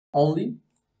only,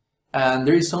 and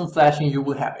there is some flashing, you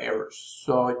will have errors.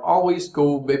 So always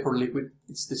go vapor liquid,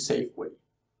 it's the safe way.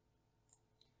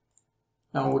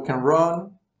 Now we can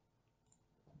run.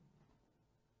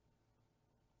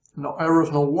 No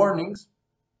errors, no warnings.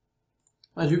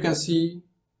 As you can see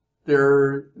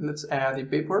there, let's add a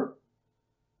vapor.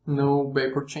 No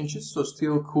vapor changes, so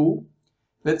still cool.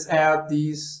 Let's add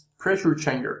this pressure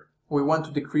changer. We want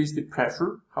to decrease the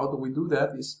pressure. How do we do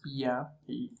that? Is via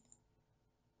a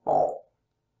ball.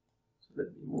 So let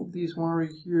me move this one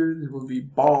right here. This will be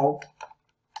ball.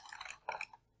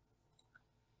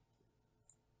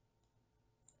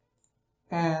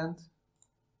 And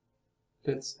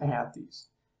let's add this.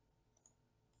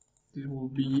 This will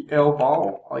be L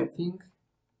ball, I think.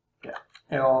 Yeah,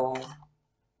 L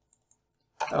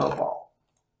ball.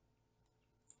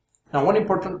 Now, one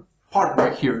important part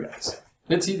right here, guys.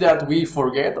 Let's see that we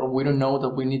forget or we don't know that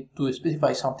we need to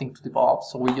specify something to the valve.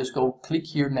 So we just go click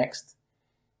here next.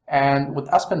 And what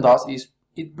Aspen does is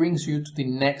it brings you to the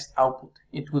next output.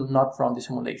 It will not run the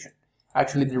simulation.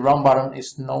 Actually, the run button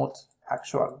is not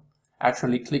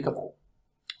actually clickable.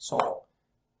 So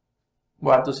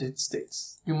what does it state?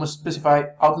 You must specify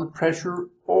outlet pressure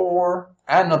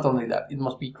and not only that, it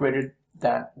must be greater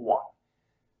than 1.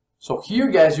 So here,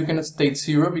 guys, you cannot state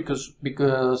 0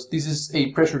 because this is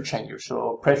a pressure changer.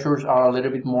 So pressures are a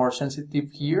little bit more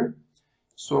sensitive here.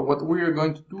 So what we are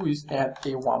going to do is add a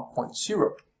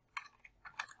 1.0,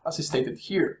 as is stated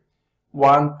here.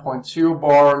 1.0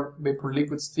 bar, vapor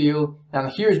liquid still. And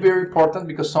here is very important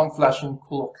because some flashing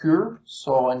could occur.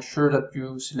 So ensure that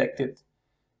you selected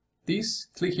this.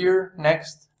 Click here,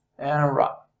 next, and run.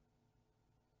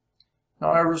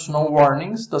 No errors, no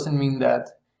warnings. Doesn't mean that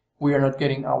we are not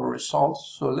getting our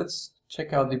results. So let's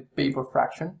check out the vapor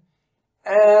fraction.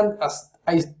 And as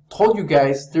I told you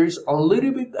guys, there is a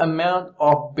little bit amount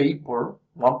of vapor,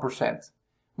 1%,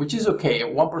 which is okay.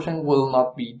 1% will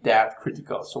not be that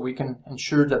critical. So we can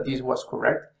ensure that this was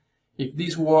correct. If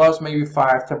this was maybe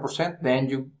 5–10%, then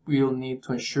you will need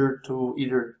to ensure to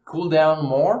either cool down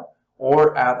more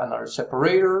or add another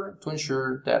separator to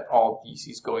ensure that all this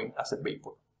is going as a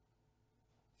vapor.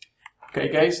 Okay,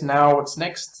 guys, now what's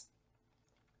next?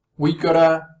 We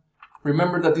gotta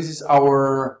remember that this is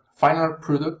our final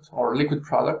product or liquid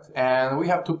product, and we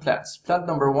have two plants. Plant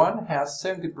number 1 has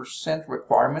 70%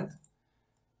 requirement,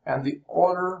 and the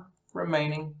other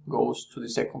remaining goes to the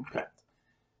second plant.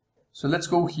 So let's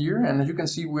go here, and as you can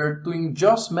see, we're doing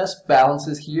just mass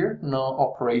balances here, no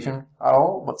operation at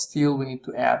all, but still we need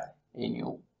to add a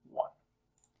new one.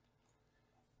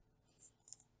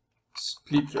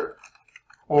 Splitter,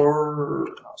 or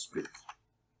no, split.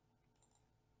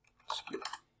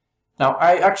 Now,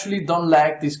 I actually don't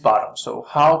like this button, so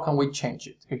how can we change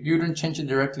it? If you don't change it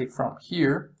directly from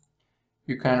here,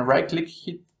 you can right-click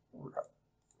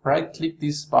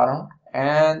this button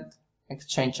and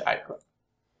exchange icon.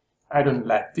 I don't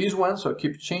like this one, so I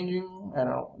keep changing. I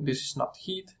know this is not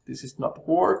heat, this is not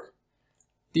work.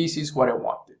 This is what I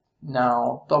wanted.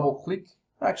 Now, double-click.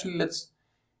 Actually, let's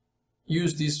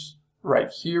use this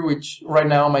right here, which right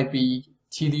now might be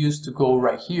tedious to go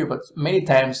right here, but many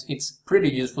times it's pretty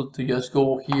useful to just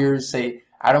go here and say,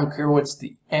 I don't care what's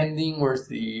the ending, where's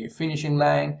the finishing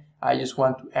line, I just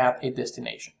want to add a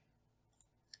destination.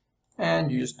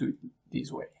 And you just do it this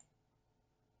way.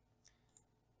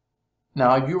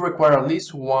 Now you require at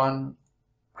least one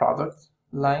product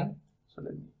line. So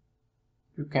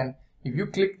if you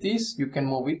click this, you can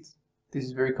move it. This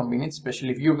is very convenient,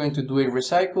 especially if you're going to do a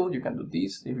recycle, you can do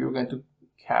this. If you're going to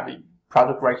have a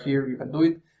product right here, you can do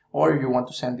it, or if you want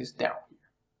to send this down here.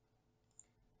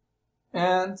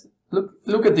 And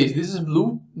look at this. This is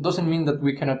blue. Doesn't mean that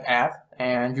we cannot add,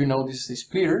 and you know this is a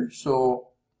splitter. So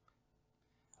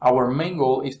our main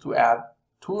goal is to add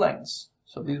 2 lines.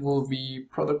 So this will be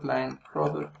product line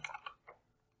product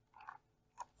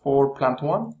for plant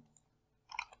 1.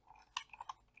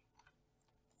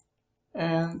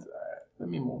 And let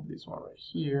me move this one right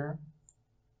here.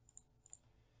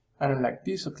 I don't like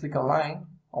this, so click align.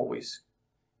 Always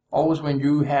when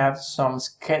you have some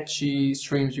sketchy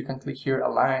streams, you can click here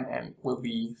align and it will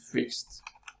be fixed.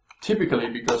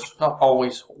 Typically, because not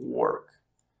always work.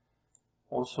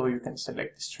 Also, you can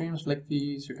select the streams like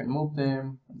these, you can move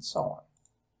them, and so on.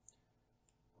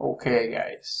 Okay,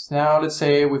 guys. Now let's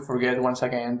say we forget once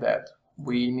again that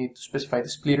we need to specify the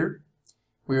splitter.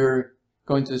 We're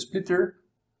going to the splitter,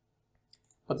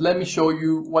 but let me show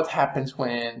you what happens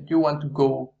when you want to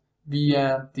go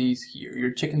via this here.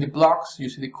 You're checking the blocks, you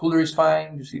see the cooler is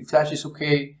fine, you see the flash is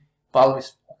okay, valve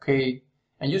is okay,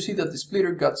 and you see that the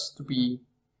splitter got to be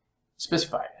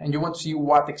specified, and you want to see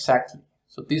what exactly.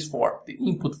 So this form, the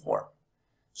input form.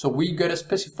 So we gotta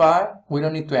specify, we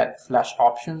don't need to add flash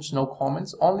options, no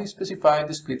comments, only specify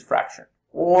the split fraction,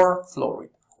 or flow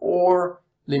rate, or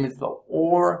limit flow,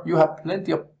 or you have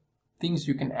plenty of things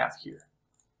you can add here.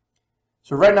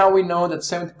 So right now we know that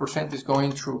 70% is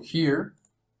going through here.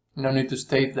 No need to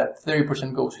state that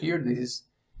 30% goes here. This is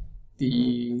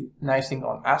the nice thing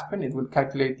on Aspen. It will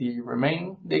calculate the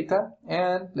remaining data,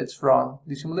 and let's run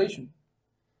the simulation.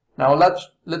 Now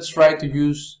let's try to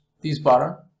use this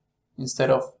button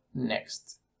instead of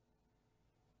next.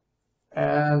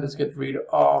 And let's get rid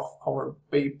of our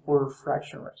vapor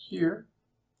fraction right here.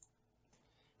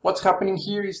 What's happening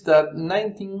here is that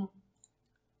 19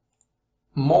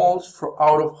 moles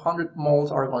out of 100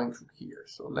 moles are going through here.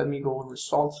 So let me go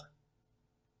results.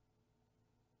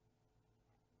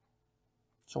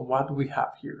 So what do we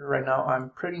have here? Right now I'm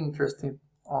pretty interested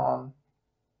on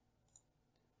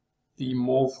the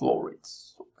mole flow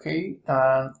rates. Okay,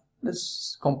 and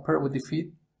let's compare with the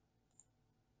feed.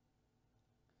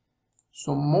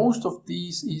 So most of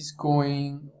these is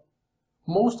going,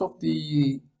 most of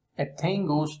the ethane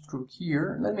goes through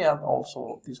here. Let me add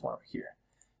also this one over here.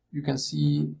 You can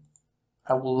see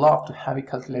I would love to have a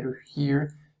calculator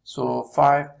here. So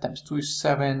 5 times 2 is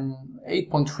 7,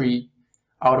 8.3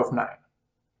 out of 9.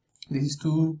 This is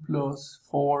 2 plus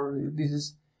 4, this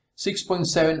is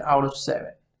 6.7 out of 7.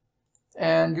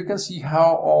 And you can see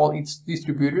how all it's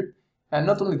distributed. And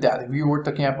not only that, if you were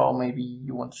talking about maybe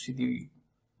you want to see the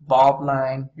bulb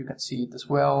line, you can see it as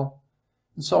well,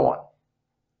 and so on.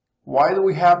 Why do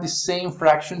we have the same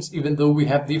fractions even though we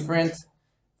have different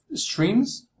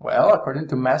streams? Well, according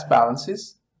to mass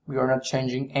balances, we are not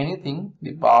changing anything.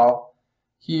 The bulb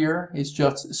here is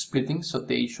just splitting, so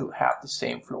they should have the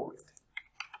same flow rate.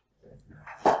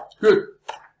 Good.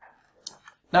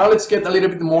 Now let's get a little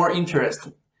bit more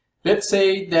interesting. Let's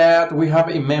say that we have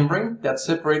a membrane that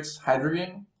separates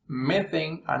hydrogen,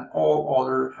 methane, and all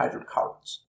other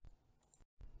hydrocarbons.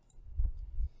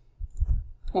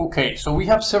 Okay, so we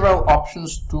have several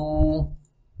options to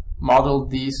model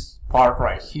this part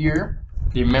right here,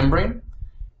 the membrane,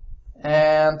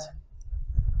 and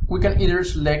we can either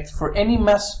select, for any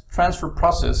mass transfer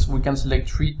process, we can select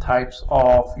 3 types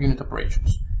of unit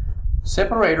operations.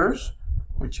 Separators,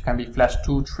 which can be flash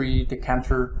 2, 3,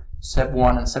 decanter, SEP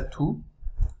 1 and SEP 2.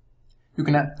 You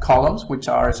can add columns, which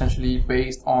are essentially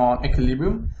based on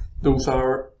equilibrium. Those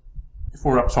are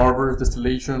for absorbers,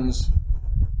 distillations,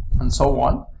 and so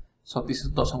on. So this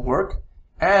doesn't work.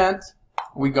 And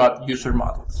we got user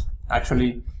models.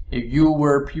 Actually, if you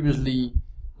were previously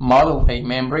modeled a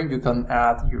membrane, you can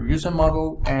add your user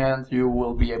model and you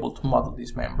will be able to model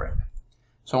this membrane.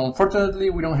 So unfortunately,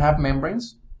 we don't have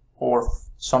membranes or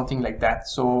something like that.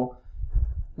 So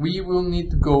we will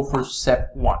need to go for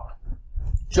SEP 1.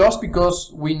 Just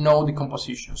because we know the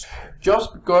compositions.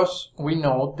 Just because we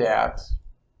know that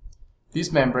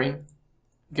this membrane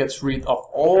gets rid of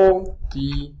all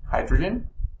the hydrogen.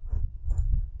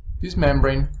 This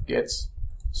membrane gets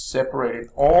separated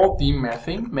all the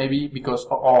methane, maybe because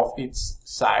of its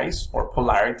size or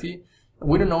polarity.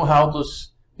 We don't know how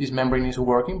this membrane is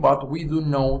working, but we do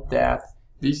know that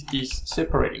this is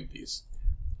separating this.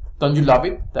 Don't you love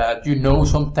it? That you know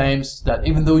sometimes that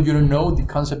even though you don't know the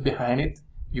concept behind it,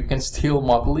 you can still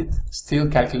model it, still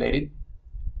calculate it.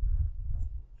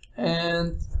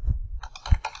 And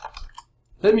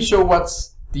let me show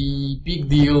what's the big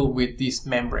deal with this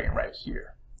membrane right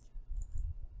here.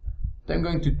 What I'm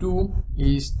going to do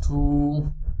is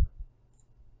to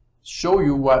show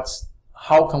you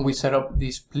how can we set up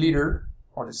the splitter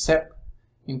or the SEP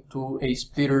into a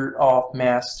splitter of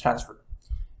mass transfer.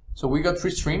 So we got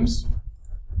 3 streams.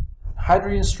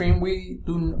 Hydrogen stream, we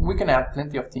can add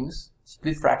plenty of things,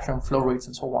 split fraction, flow rates,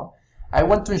 and so on. I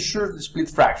want to ensure the split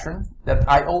fraction that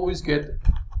I always get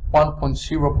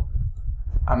 1.0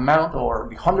 amount or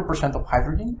the 100% of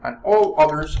hydrogen, and all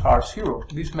others are 0.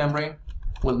 This membrane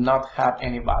will not have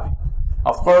any value.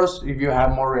 Of course, if you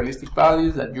have more realistic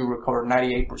values that you recover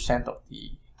 98% of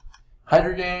the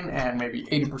hydrogen and maybe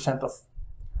 80% of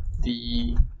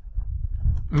the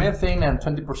methane and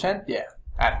 20%, yeah,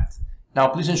 add it. Now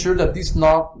please ensure that this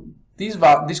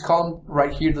column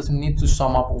right here doesn't need to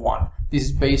sum up 1. This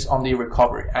is based on the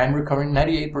recovery. I'm recovering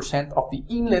 98% of the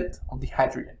inlet of the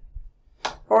hydrogen.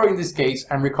 Or in this case,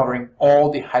 I'm recovering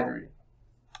all the hydrogen.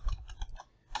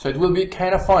 So it will be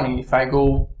kind of funny if I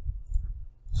go,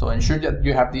 so ensure that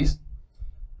you have this.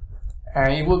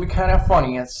 And it will be kind of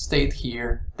funny and state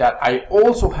here that I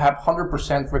also have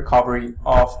 100% recovery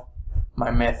of my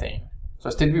methane. So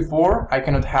as stated before, I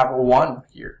cannot have 1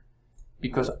 here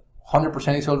because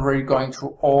 100% is already going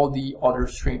through all the other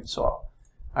streams. So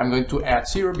I'm going to add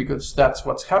 0 because that's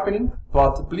what's happening.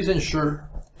 But please ensure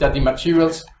that the material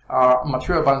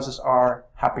balances are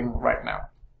happening right now.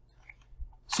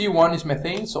 C1 is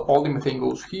methane, so all the methane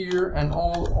goes here, and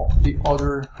all the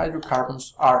other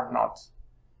hydrocarbons are not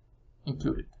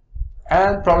included.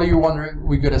 And probably you're wondering,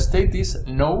 we gotta state this?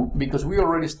 No, because we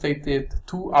already stated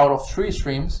 2 out of 3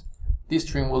 streams. This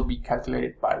stream will be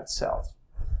calculated by itself.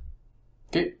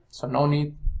 Okay, so no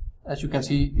need. As you can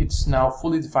see, it's now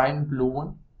fully defined, blue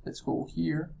one. Let's go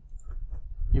here.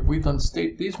 If we don't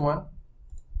state this one,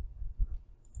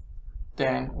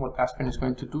 then what Aspen is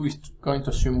going to do is going to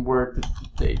assume where did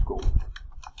they go.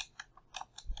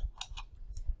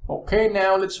 Okay,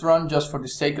 now let's run just for the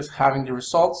sake of having the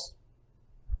results.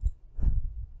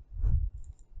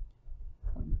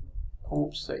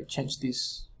 Oops, I changed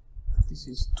this. This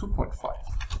is 2.5.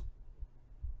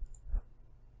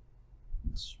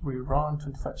 Let's rerun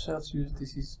 25 Celsius.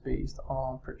 This is based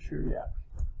on pressure, yeah.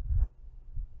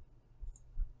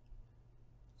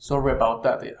 Sorry about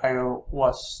that. I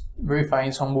was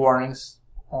verifying some warnings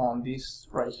on this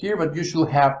right here, but you should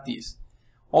have this.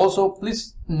 Also,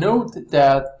 please note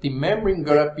that the membrane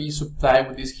gotta be supplied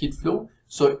with this heat flow.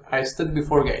 So I said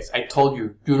before, guys, I told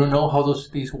you, you don't know how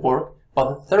does this work,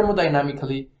 but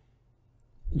thermodynamically,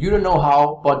 you don't know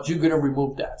how, but you're gonna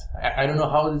remove that. I don't know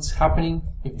how it's happening,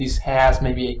 if this has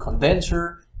maybe a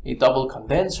condenser, a double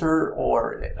condenser,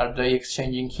 or are they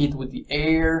exchanging heat with the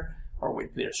air or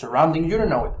with their surrounding. You don't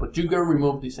know it, but you gotta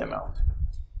remove this amount.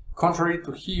 Contrary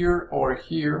to here or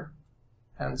here,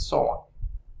 and so on.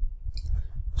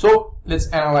 So let's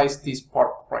analyze this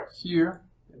part right here.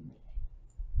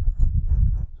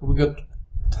 So we got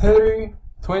 30,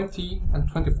 20, and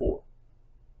 24.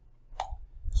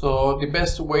 So the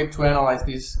best way to analyze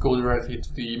this, go directly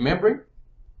to the membrane,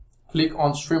 click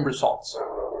on stream results.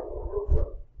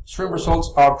 Stream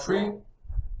results are 3.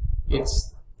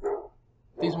 It's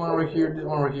this one right here, this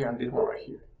one right here, and this one right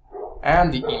here.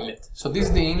 And the inlet. So this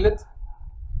is the inlet.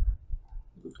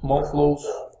 Small flows.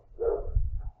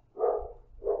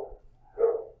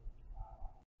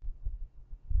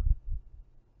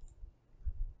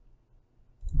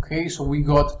 Okay, so we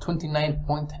got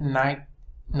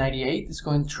 29.98 is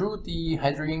going through the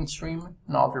hydrogen stream,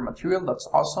 another material. That's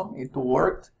awesome. It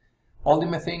worked. All the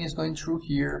methane is going through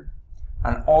here,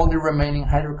 and all the remaining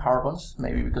hydrocarbons,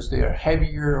 maybe because they are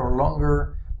heavier or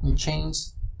longer in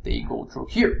chains, they go through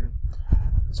here.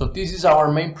 So this is our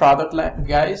main product,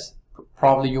 guys.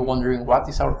 Probably you're wondering what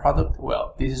is our product.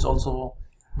 Well, this is also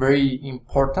very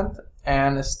important,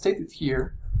 and as stated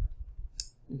here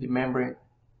in the membrane,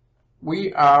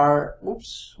 we are,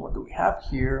 oops, what do we have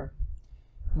here?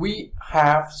 We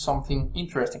have something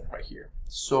interesting right here.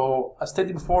 So as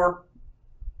stated before,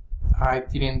 I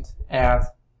didn't add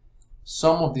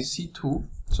some of the C2,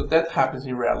 so that happens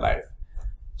in real life.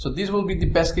 So this will be the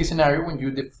best case scenario when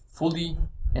you fully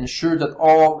ensure that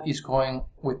all is going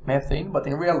with methane, but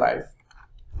in real life,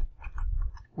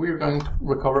 we're going to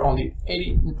recover only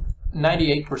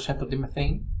 98% of the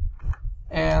methane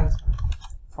and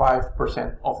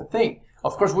 5% of the thing.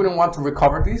 Of course, we don't want to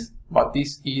recover this, but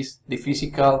this is the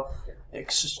physical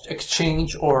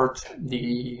exchange or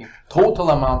the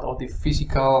total amount of the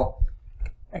physical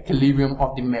equilibrium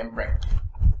of the membrane.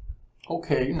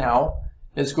 Okay, now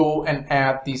let's go and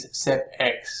add this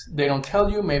SEP-X. They don't tell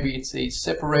you, maybe it's a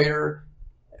separator.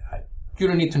 You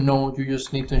don't need to know, you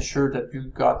just need to ensure that you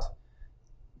got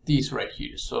this right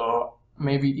here. So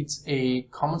maybe it's a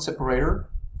common separator.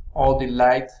 All the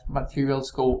light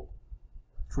materials go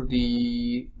through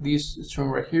this stream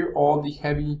right here. All the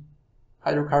heavy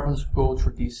hydrocarbons go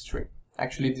through this stream.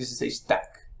 Actually, this is a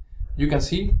stack. You can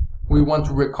see we want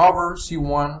to recover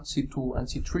C1, C2, and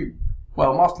C3.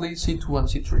 Well, mostly C2 and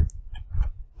C3.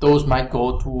 Those might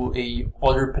go to a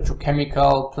other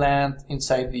petrochemical plant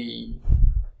inside the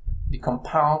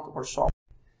compound or so.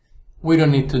 We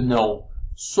don't need to know.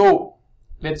 So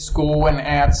let's go and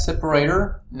add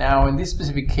separator. Now in this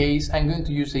specific case, I'm going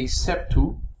to use a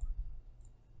SEP2.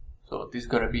 So this is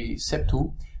going to be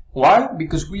SEP2. Why?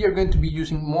 Because we are going to be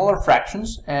using molar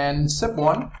fractions, and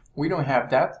SEP1, we don't have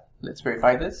that. Let's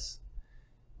verify this.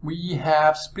 We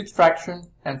have split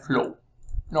fraction and flow.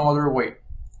 No other way.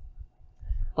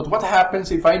 But what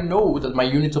happens if I know that my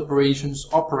unit operations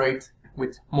operate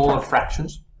with molar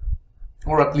fractions?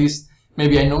 Or at least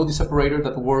maybe I know the separator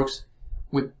that works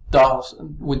with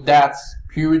that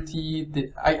purity.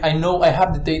 I know I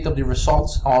have the data of the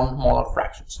results on molar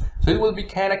fractions. So it will be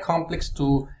kind of complex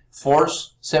to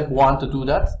force SEP1 to do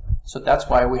that. So that's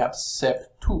why we have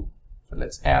SEP2. So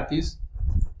let's add this.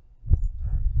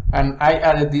 And I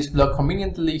added this block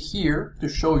conveniently here to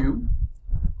show you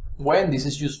when this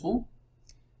is useful.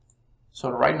 So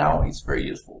right now it's very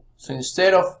useful. So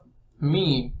instead of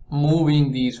me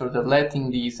moving these or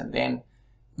deleting these and then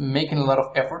making a lot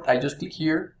of effort, I just click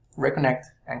here, reconnect,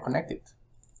 and connect it.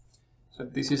 So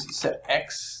this is set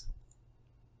X.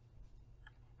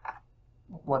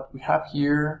 What we have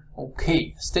here,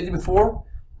 okay, stated before,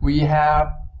 we have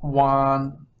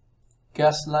one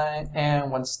gas line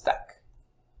and one stack.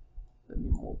 Let me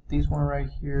move this one right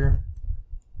here.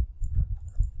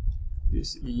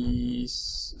 This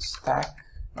is stack,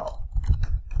 no,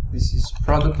 this is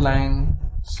product line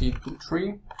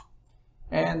C23,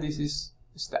 and this is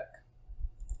stack.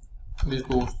 This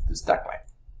goes to the stack line.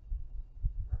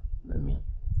 Let me,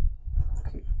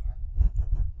 okay.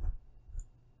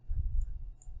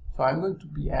 So I'm going to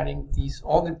be adding these,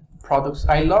 all the products.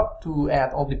 I love to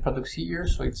add all the products here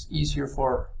so it's easier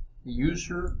for the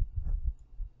user.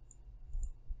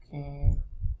 Okay,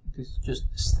 this is just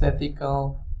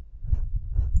aesthetical.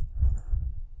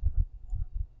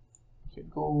 Here it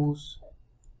goes.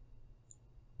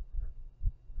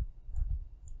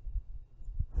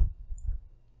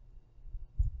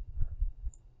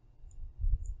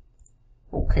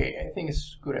 Okay, I think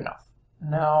it's good enough.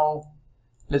 Now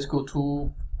let's go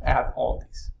to add all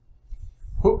these.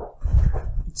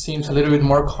 It seems a little bit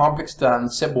more complex than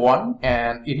step 1,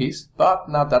 and it is, but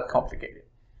not that complicated.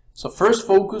 So first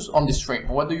focus on the stream.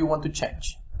 What do you want to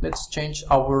change? Let's change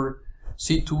our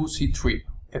C2, C3,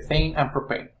 ethane and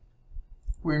propane.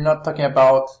 We're not talking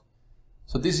about,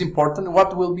 so this is important,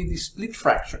 what will be the split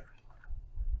fraction?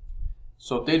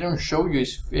 So they don't show you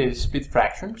a split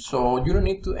fraction, so you don't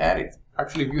need to add it.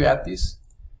 Actually, if you add this,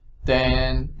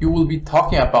 then you will be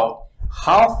talking about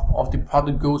half of the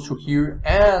product goes through here,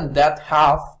 and that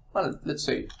half, well, let's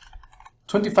say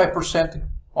 25%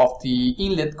 of the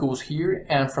inlet goes here,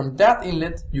 and from that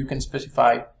inlet you can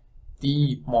specify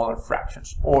the molar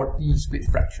fractions or the split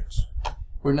fractions.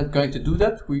 We're not going to do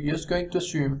that. We're just going to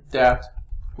assume that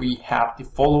we have the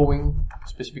following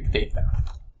specific data.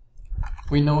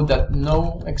 We know that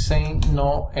no hexane,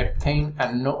 no ethane,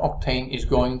 and no octane is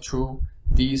going through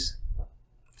this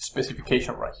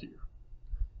specification right here.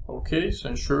 Okay, so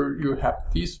ensure you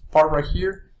have this part right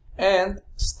here, and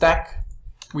stack.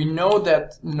 We know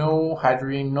that no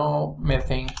hydrogen, no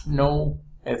methane, no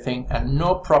ethane, and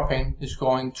no propane is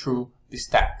going through the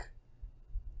stack.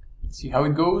 Let's see how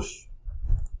it goes.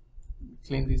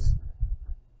 Clean this.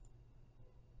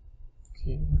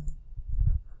 Okay.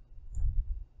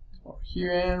 Over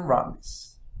here and run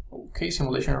this. Okay,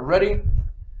 simulation ready.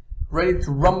 Ready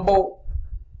to rumble.